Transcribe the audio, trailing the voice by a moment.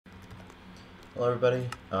Hello everybody,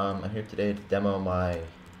 I'm here today to demo my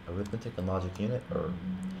arithmetic and logic unit, or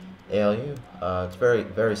ALU. It's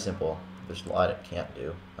very simple. There's a lot it can't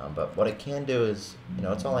do, but what it can do is,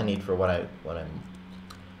 it's all I need for what I'm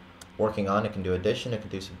working on. It can do addition, it can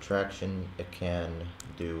do subtraction, it can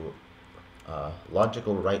do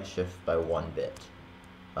logical right shift by 1 bit,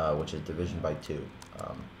 which is division by 2,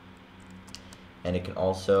 and it can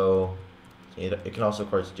also of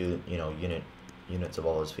course do units of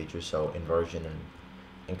all those features, so inversion and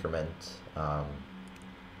increment,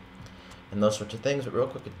 and those sorts of things. But real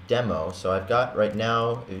quick, a demo. So I've got right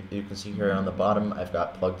now, you can see here on the bottom, I've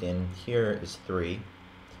got plugged in here is 3,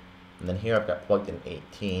 and then here I've got plugged in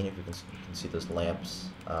 18. If you can see those lamps,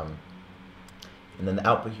 and then the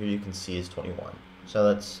output here you can see is 21. So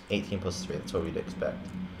that's 18 plus 3. That's what we'd expect.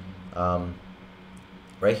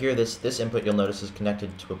 Right here, this input, you'll notice, is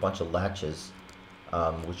connected to a bunch of latches,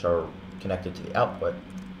 which are connected to the output.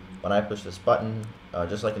 When I push this button,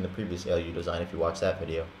 just like in the previous ALU design, if you watch that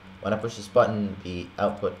video, when I push this button, the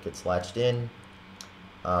output gets latched in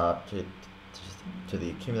to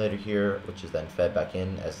the accumulator here, which is then fed back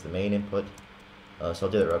in as the main input. So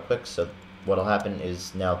I'll do that real quick. So what will happen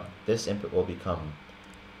is now this input will become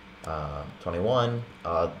 21.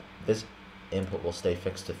 This input will stay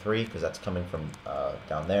fixed to 3 because that's coming from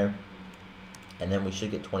down there. And then we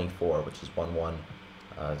should get 24, which is 11000.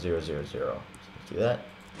 So let's do that.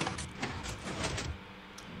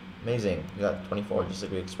 Amazing, we got 24 just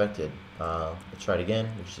like we expected. Let's try it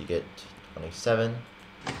again. We should get 27.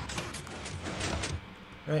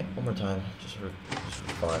 Alright, one more time, just for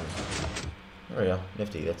fun. There we go,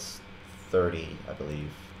 nifty. That's 30, I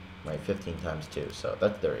believe. Right, 15 times 2, so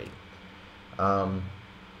that's 30.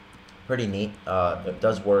 Pretty neat. It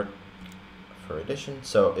does work for addition,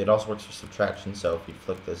 so it also works for subtraction. So if you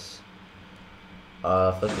flick this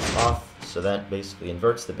off, so that basically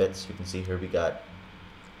inverts the bits. You can see here we got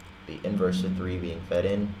the inverse of 3 being fed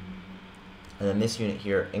in, and then this unit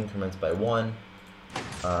here increments by 1.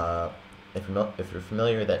 If you're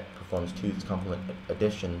familiar, that performs 2's complement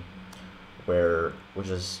addition, which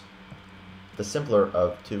is the simpler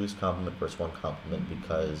of 2's complement versus 1 complement,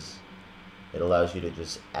 because it allows you to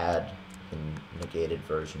just add in negated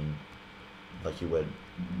version like you would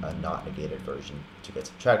a not negated version to get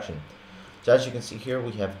subtraction. So as you can see here,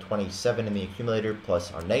 we have 27 in the accumulator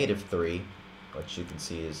plus our -3, which you can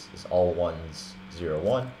see is all 1s, 0,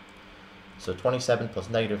 1. So 27 plus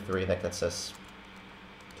 -3, that gets us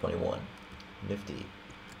 21. Nifty.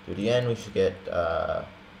 Do it again, we should get,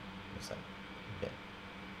 what's that? We get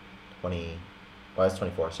 20, well, that's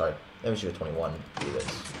 24, sorry. Then we should get 21 to do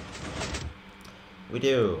this. We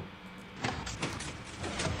do.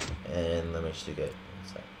 And then we should get,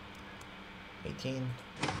 what's that? 18.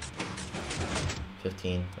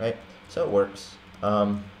 15, right? So it works.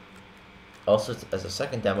 Also, as a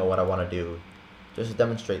second demo, what I want to do, just to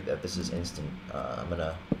demonstrate that this is instant, I'm going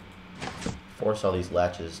to force all these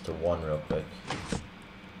latches to 1 real quick.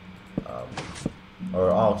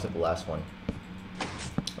 Or all except the last one.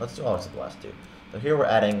 Let's do all except the last 2. So here we're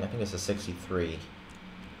adding, I think it's a 63.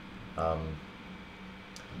 I'm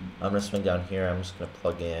going to swing down here. I'm just going to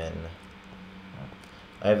plug in.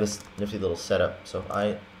 I have this nifty little setup. So if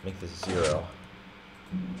I make this 0,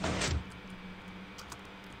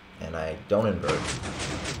 and I don't invert,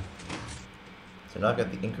 so now I've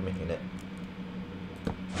got the increment unit.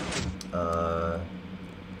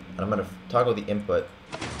 And I'm going to toggle the input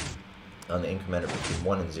on the incrementer between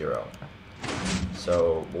 1 and 0.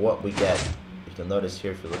 So what we get, if you'll notice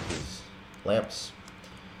here, if you look at these lamps,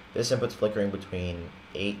 this input's flickering between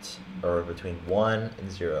 1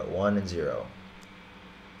 and 0, 1 and 0,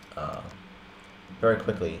 very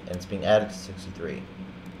quickly, and it's being added to 63.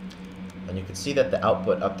 And you can see that the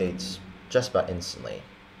output updates just about instantly.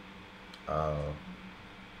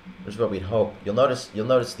 Which is what we'd hope. You'll notice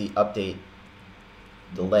the update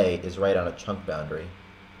delay is right on a chunk boundary,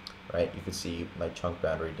 right? You can see my chunk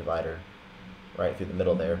boundary divider right through the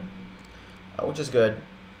middle there, which is good.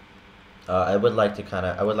 I would like to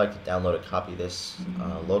download a copy of this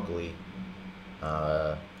locally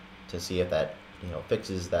to see if that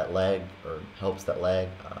fixes that lag or helps that lag.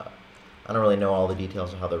 I don't really know all the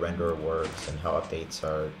details of how the renderer works and how updates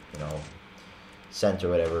are sent or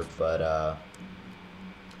whatever, but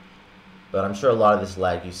I'm sure a lot of this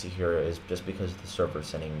lag you see here is just because the server is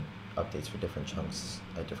sending updates for different chunks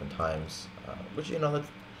at different times, which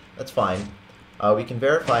that's fine. We can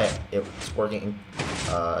verify it's working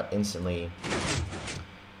instantly.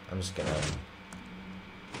 I'm just gonna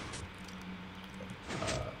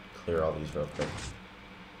clear all these real quick.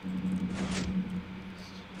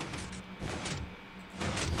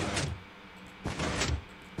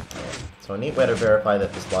 So a neat way to verify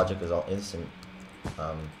that this logic is all instant,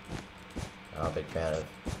 I'm a big fan of.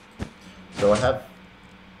 So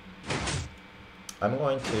I'm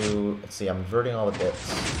going to, let's see, I'm inverting all the bits.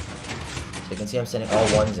 So you can see I'm sending all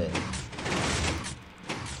ones in,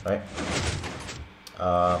 right?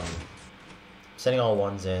 Sending all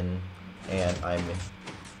ones in, and I'm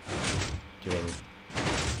doing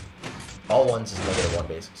all ones is -1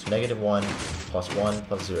 basically. So -1 plus 1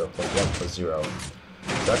 plus 0 plus 1 plus 0.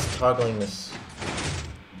 So that's toggling this.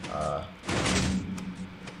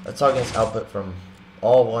 That's toggling this output from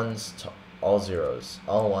all ones to all zeros,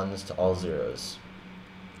 all ones to all zeros.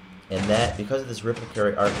 And that, because of this ripple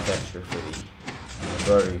carry architecture for the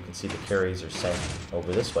inverter, you can see the carries are sent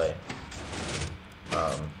over this way.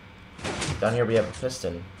 Down here we have a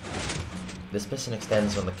piston. This piston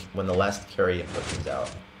extends when the last carry input comes out.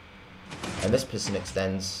 And this piston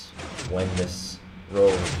extends when this row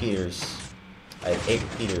of repeaters, I have 8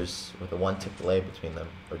 repeaters with a 1-tick delay between them,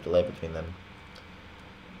 or delay between them.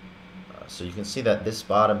 So you can see that this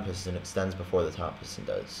bottom piston extends before the top piston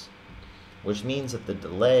does, which means that the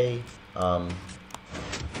delay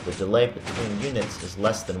between units is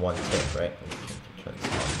less than 1 tick, right? Turn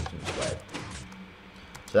this off, this way.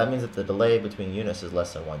 So that means that the delay between units is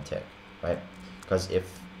less than 1 tick, right? Because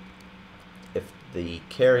if the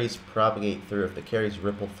carries propagate through, if the carries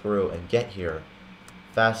ripple through and get here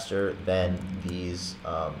faster than these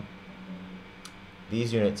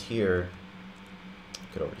units here,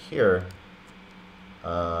 get over here,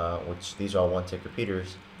 which these are all 1-tick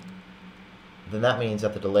repeaters, then that means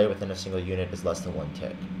that the delay within a single unit is less than 1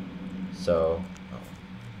 tick. So,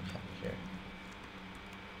 here.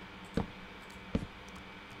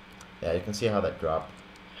 Yeah, you can see how that drop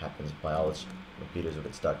happens by all its repeaters will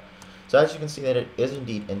get stuck. So as you can see that it is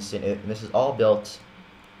indeed instant, and this is all built.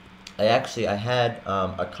 I had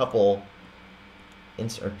a couple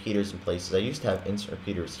instant repeaters in places. I used to have instant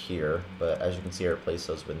repeaters here, but as you can see I replaced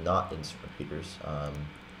those with not instant repeaters.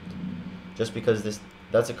 Just because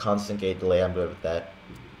that's a constant gate delay, I'm good with that.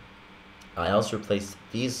 I also replaced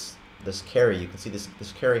this carry. You can see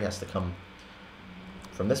this carry has to come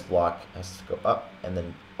from this block, has to go up and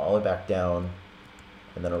then all the way back down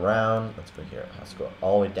and then around. Let's go here. It has to go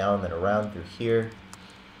all the way down, then around through here,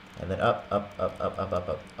 and then up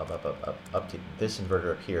to this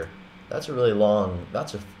inverter up here. That's a really long.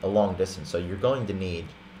 That's a long distance. So you're going to need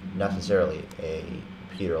necessarily a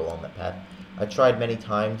repeater along that path. I tried many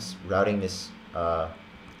times routing this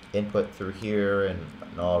input through here and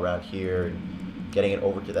all around here and getting it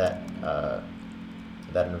over to that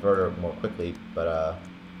inverter more quickly, but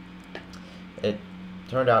it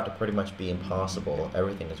turned out to pretty much be impossible.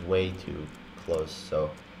 Everything is way too close,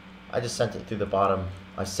 so I just sent it through the bottom.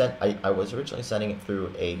 I was originally sending it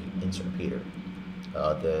through a instant repeater,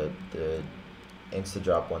 the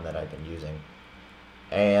InstaDrop one that I've been using,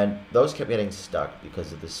 and those kept getting stuck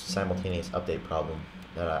because of this simultaneous update problem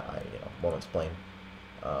that I won't explain.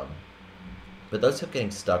 But those kept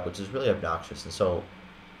getting stuck, which is really obnoxious, and so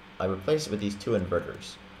I replaced it with these 2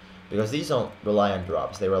 inverters, because these don't rely on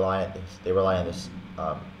drops. They rely on this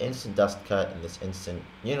instant dust cut and this instant,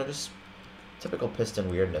 just typical piston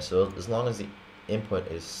weirdness. So as long as the input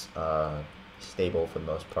is stable for the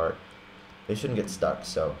most part, they shouldn't get stuck.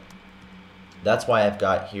 So that's why I've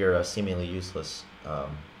got here a seemingly useless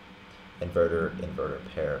inverter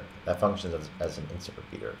pair that functions as an instant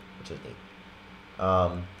repeater, which is neat.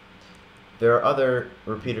 There are other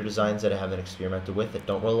repeater designs that I haven't experimented with that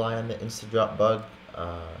don't rely on the InstaDrop bug.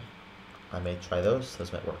 I may try those.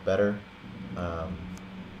 Those might work better.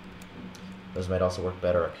 Those might also work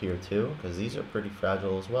better up here too, because these are pretty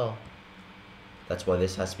fragile as well. That's why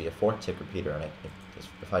this has to be a 4-tick repeater, and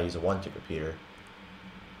if I use a 1-tick repeater,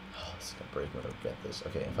 oh, this is gonna break when I get this.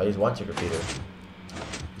 Okay, if I use 1-tick repeater,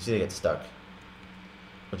 you see they get stuck,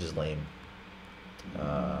 which is lame.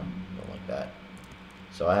 Don't like that.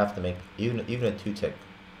 So I have to make even a 2-tick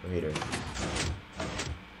repeater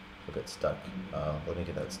will get stuck. Let me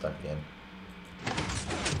get that stuck again.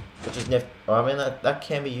 Which is nifty. Well, I mean that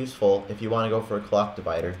can be useful if you want to go for a clock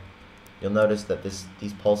divider. You'll notice that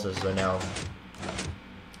these pulses are now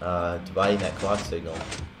dividing that clock signal.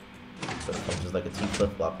 So it functions like a T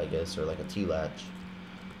flip-flop, I guess, or like a T latch.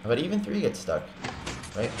 But even 3 gets stuck,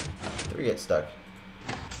 right? 3 gets stuck.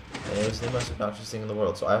 And it was the most obnoxious thing in the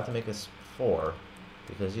world. So I have to make this 4,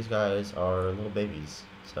 because these guys are little babies.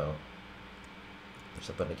 So push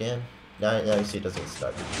the button again. Now you see it doesn't get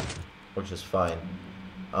stuck, which is fine.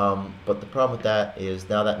 But the problem with that is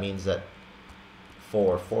now that means that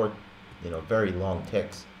for 4, very long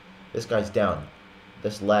ticks, this guy's down.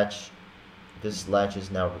 This latch is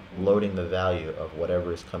now loading the value of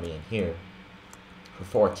whatever is coming in here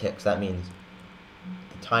for 4 ticks. That means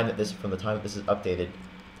the time that this, from the time that this is updated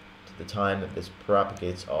to the time that this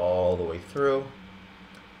propagates all the way through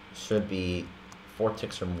should be 4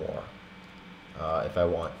 ticks or more. If I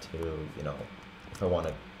want to, you know, if I want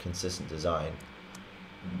a consistent design,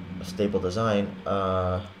 a stable design,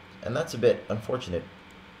 and that's a bit unfortunate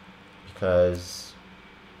because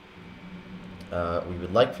we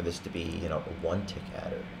would like for this to be, you know, a 1 tick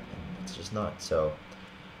adder, and it's just not. So,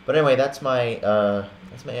 but anyway, that's my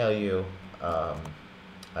ALU.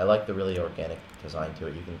 I like the really organic design to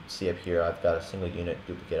it. You can see up here, I've got a single unit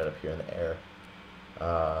duplicated up here in the air.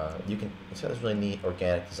 It's got this really neat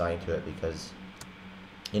organic design to it because,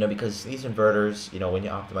 you know, because these inverters, you know, when you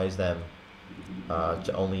optimize them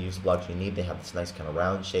to only use the blocks you need, they have this nice kind of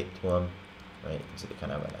round shape to them, right? You can see they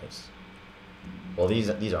kind of have a nice, well, these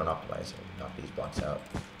aren't optimized, so knock these blocks out.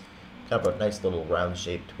 Kind of a nice little round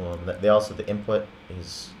shape to them. They also, the input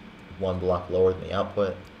is 1 block lower than the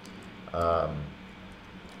output.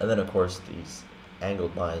 And then, of course, these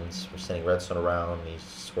angled lines for sending redstone around, these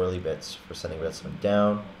swirly bits for sending redstone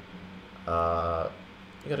down.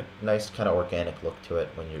 You got a nice kind of organic look to it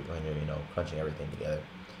when you're you know, crunching everything together.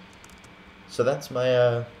 So that's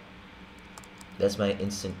my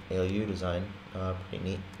instant ALU design. Pretty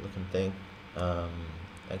neat looking thing.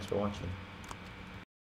 Thanks for watching.